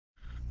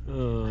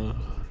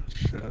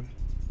Shit.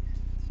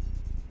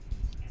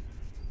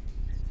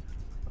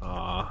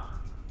 Aw.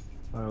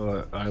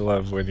 I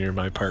love when you're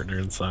my partner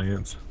in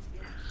science.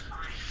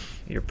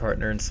 Your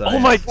partner in science. Oh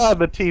my god,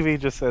 the TV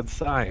just said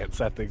science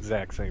at the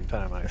exact same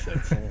time I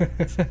said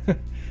science.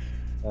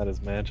 That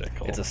is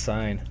magical. It's a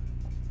sign.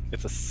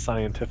 It's a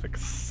scientific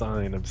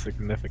sign of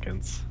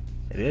significance.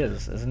 It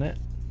is, isn't it?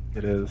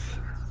 It is.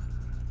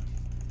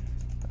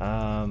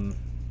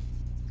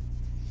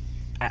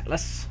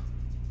 Atlas.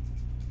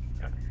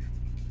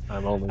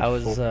 I'm only. I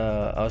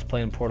was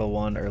playing Portal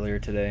 1 earlier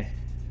today,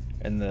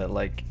 and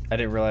I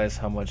didn't realize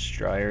how much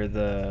drier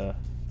the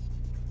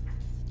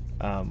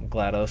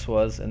GLaDOS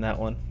was in that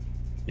one.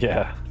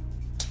 Yeah.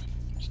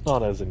 It's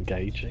not as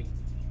engaging.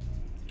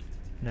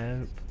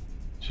 Nope.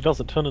 She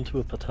doesn't turn into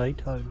a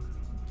potato.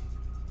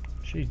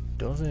 She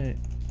doesn't.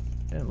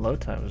 And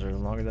load times are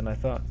longer than I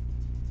thought.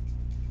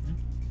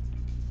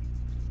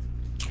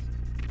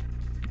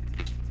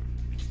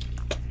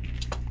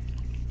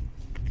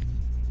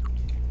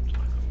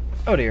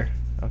 Oh dear.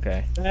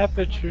 Okay.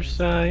 Aperture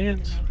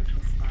science.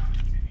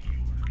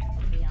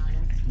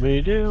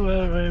 We do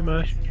it very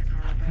much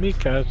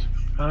because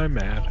I'm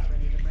mad.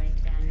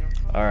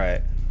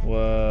 Alright. What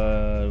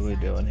are we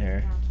doing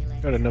here?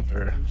 Go to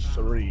number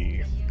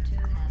 3.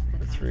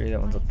 Number 3,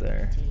 that one's up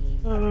there.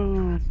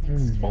 Oh,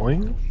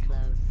 boing.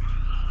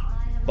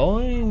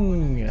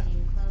 Boing!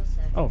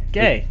 Oh,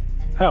 gay!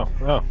 Oh,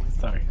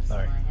 sorry.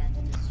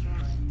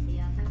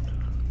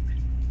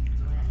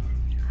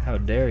 How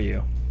dare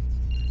you?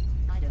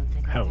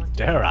 How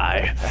dare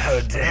I? How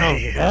dare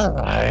you? Dare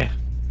I?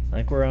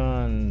 Like we're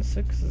on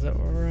 6, is that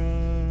what we're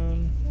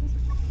on?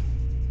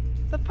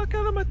 The fuck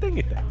out of my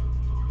thingy thing.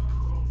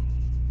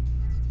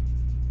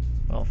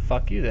 Well,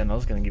 fuck you then. I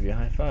was gonna give you a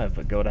high five,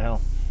 but go to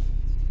hell.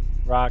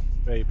 Rock,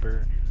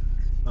 paper.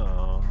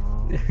 Oh.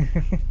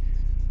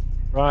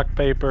 Rock,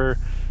 paper,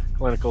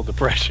 clinical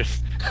depression.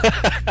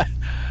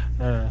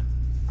 Alright.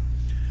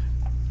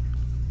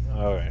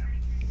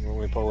 When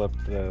we pull up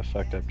the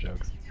fucked up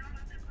jokes.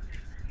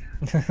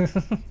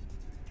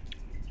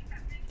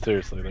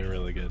 Seriously, they're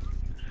really good.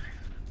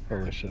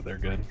 Holy shit, they're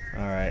good.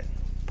 Alright.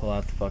 Pull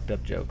out the fucked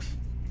up jokes.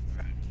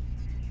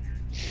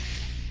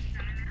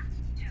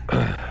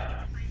 Let's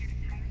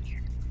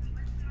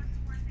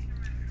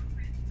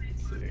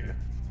see.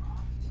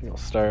 We'll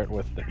start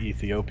with the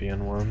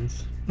Ethiopian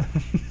ones.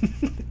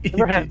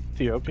 Ever had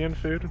Ethiopian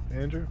food,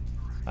 Andrew?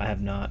 I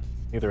have not.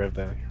 Neither have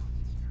they.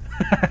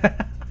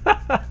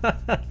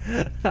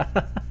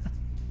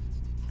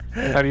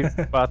 How do you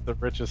spot the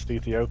richest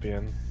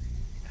Ethiopian?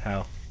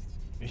 How?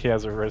 He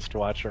has a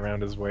wristwatch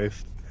around his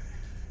waist.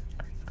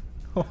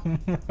 Oh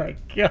my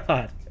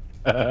god.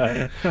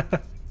 How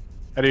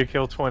do you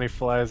kill 20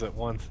 flies at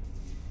once?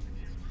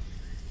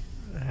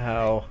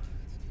 How?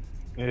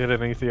 You hit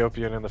an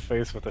Ethiopian in the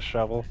face with a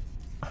shovel.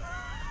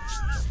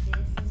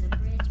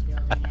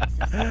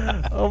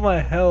 Oh my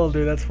hell,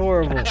 dude, that's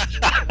horrible.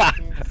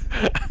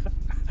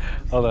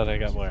 Hold on, I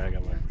got more.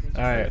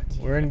 Alright,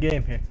 we're in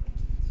game here.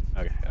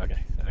 Okay.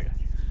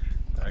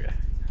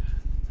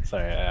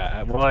 Sorry,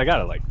 well, I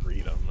gotta, like,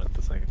 read them at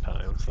the same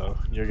time, so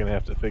you're gonna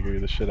have to figure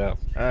this shit out.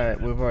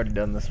 Alright, we've already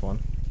done this one.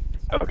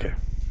 Okay.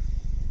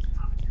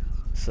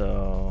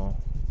 So...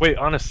 Wait,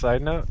 on a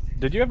side note,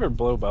 did you ever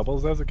blow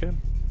bubbles as a kid?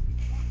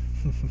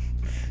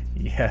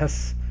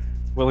 Yes.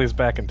 Willie's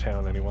back in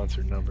town and he wants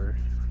your number.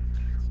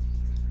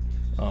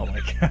 Oh my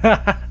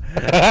god.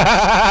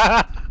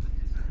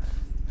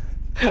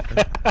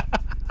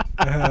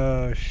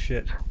 Oh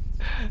shit.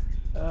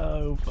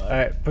 Oh, fuck.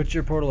 Alright, put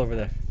your portal over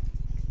there.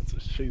 That's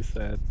what she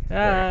said.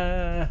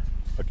 Ah.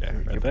 Okay,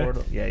 Your right there.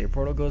 portal, yeah, your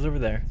portal goes over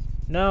there.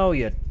 No,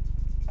 you...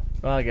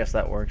 Well, I guess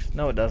that works.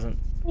 No, it doesn't.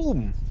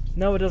 Boom.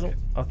 No, it doesn't.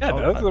 Okay, Yeah,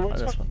 it does. It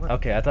works this fine. one.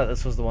 Okay, I thought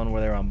this was the one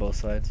where they're on both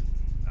sides.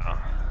 Oh.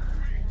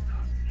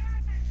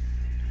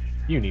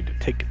 You need to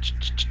take a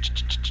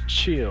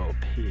chill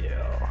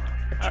pill.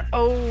 Alright.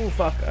 Oh,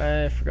 fuck.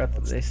 I forgot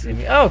that they see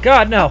me. Oh,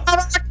 God, no!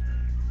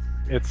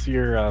 It's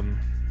your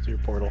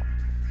portal.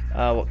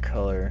 What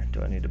color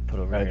do I need to put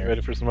over Right, here?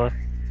 ready for some more?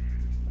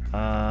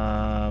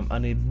 I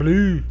need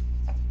blue.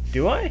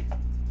 Do I?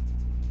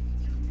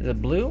 Is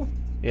it blue?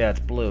 Yeah,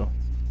 it's blue.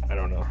 I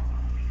don't know.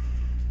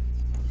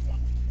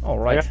 All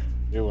I right. got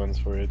new ones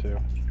for you too.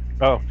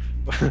 Oh.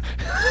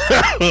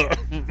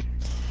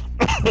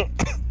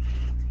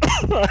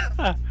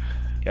 All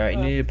right,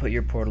 you need to put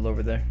your portal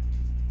over there.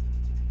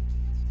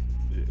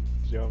 Do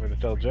you want me to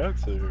tell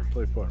jokes or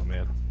play Portal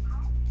Man?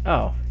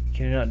 Oh,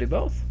 can you not do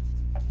both?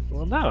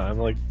 Well, no, I'm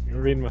like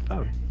reading my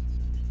phone.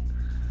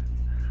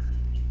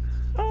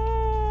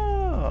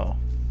 Oh.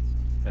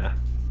 Yeah.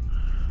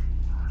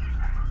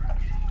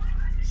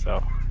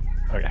 So,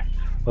 okay.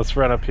 Let's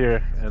run up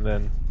here and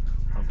then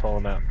I'll pull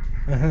them out.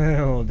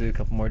 We'll do a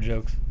couple more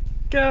jokes.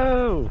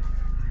 Go!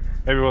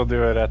 Maybe we'll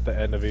do it at the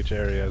end of each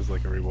area as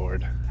like a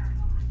reward.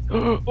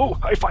 Oh,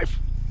 high five!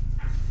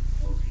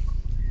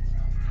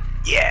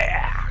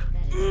 Yeah!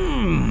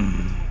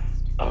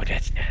 Oh,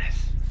 that's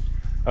nice.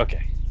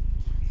 Okay.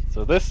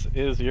 So this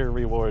is your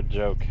reward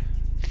joke.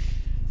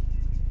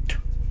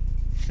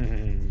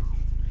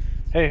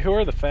 Hey, who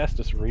are the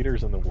fastest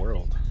readers in the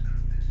world?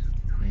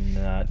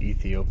 Not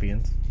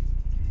Ethiopians.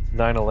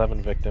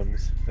 9/11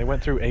 victims. They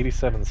went through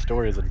 87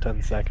 stories in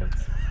 10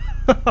 seconds.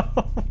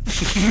 Oh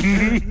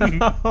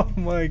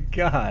my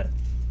god.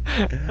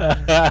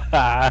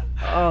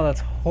 Oh,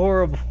 that's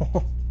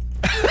horrible.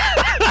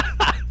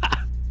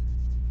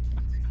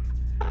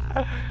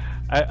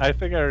 I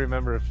think I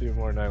remember a few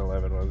more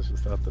 9/11 ones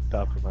just off the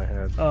top of my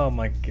head. Oh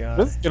my god.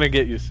 This is gonna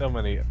get you so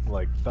many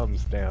like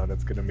thumbs down.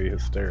 It's gonna be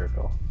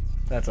hysterical.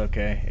 That's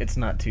okay. It's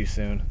not too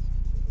soon.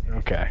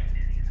 Okay.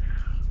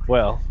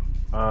 Well,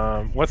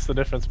 what's the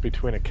difference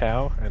between a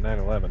cow and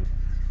 9/11?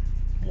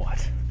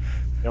 What?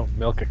 You don't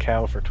milk a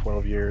cow for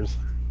 12 years.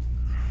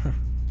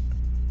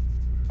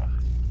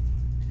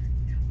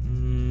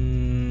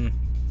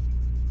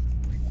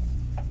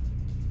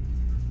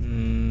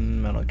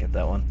 I don't get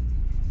that one.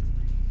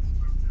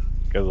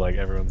 Because like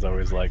everyone's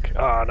always like,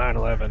 oh,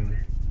 9/11.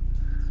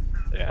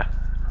 Yeah.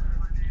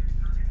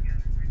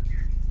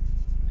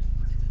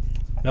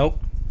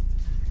 Nope.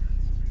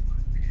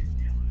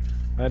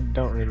 I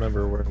don't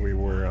remember where we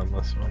were on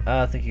this one.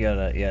 I think you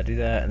gotta, yeah, do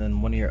that, and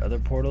then one of your other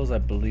portals, I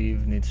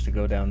believe, needs to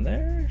go down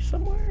there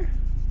somewhere.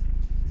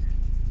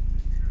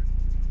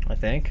 I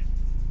think.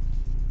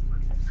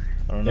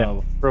 I don't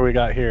know. Where we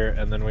got here,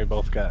 and then we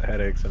both got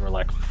headaches, and we're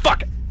like,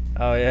 fuck it!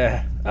 Oh,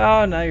 yeah.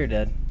 Oh, now you're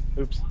dead.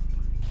 Oops.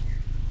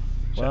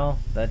 Well,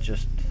 that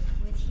just...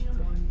 With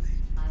humans,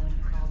 I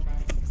would call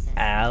that success.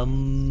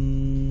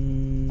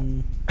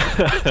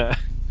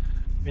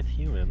 With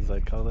humans,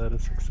 I'd call that a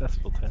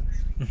successful test.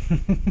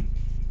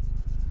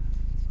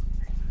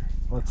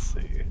 Let's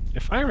see.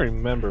 If I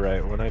remember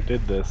right, when I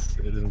did this,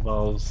 it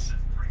involves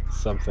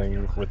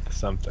something with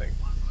something.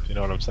 Do you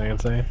know what I'm saying?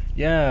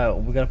 Yeah,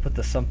 we gotta put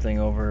the something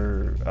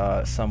over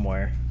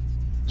somewhere.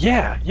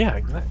 Yeah.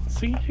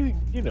 See,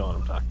 you know what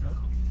I'm talking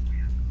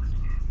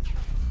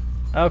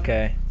about.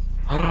 Okay.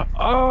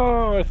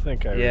 Oh, I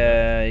think I remember.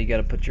 Yeah, you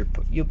gotta put your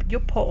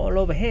portal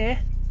over here,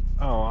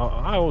 Oh,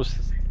 I was...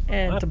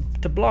 and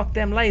to block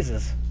them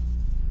lasers.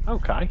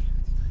 Okay.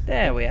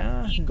 There we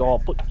are. You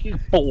gotta put your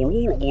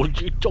ball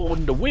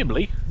on the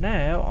Wembley.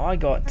 Now I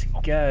got to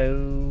go.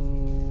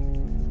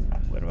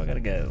 Where do I gotta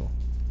go?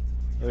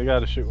 We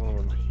gotta shoot one of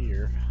them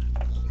here.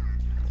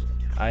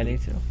 I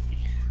need to.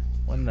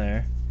 One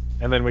there.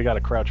 And then we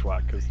gotta crouch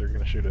walk, because they're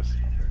gonna shoot us.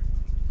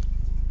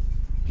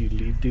 You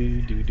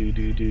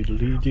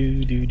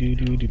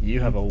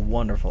have a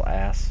wonderful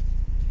ass.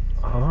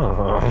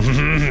 Oh,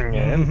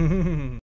 man.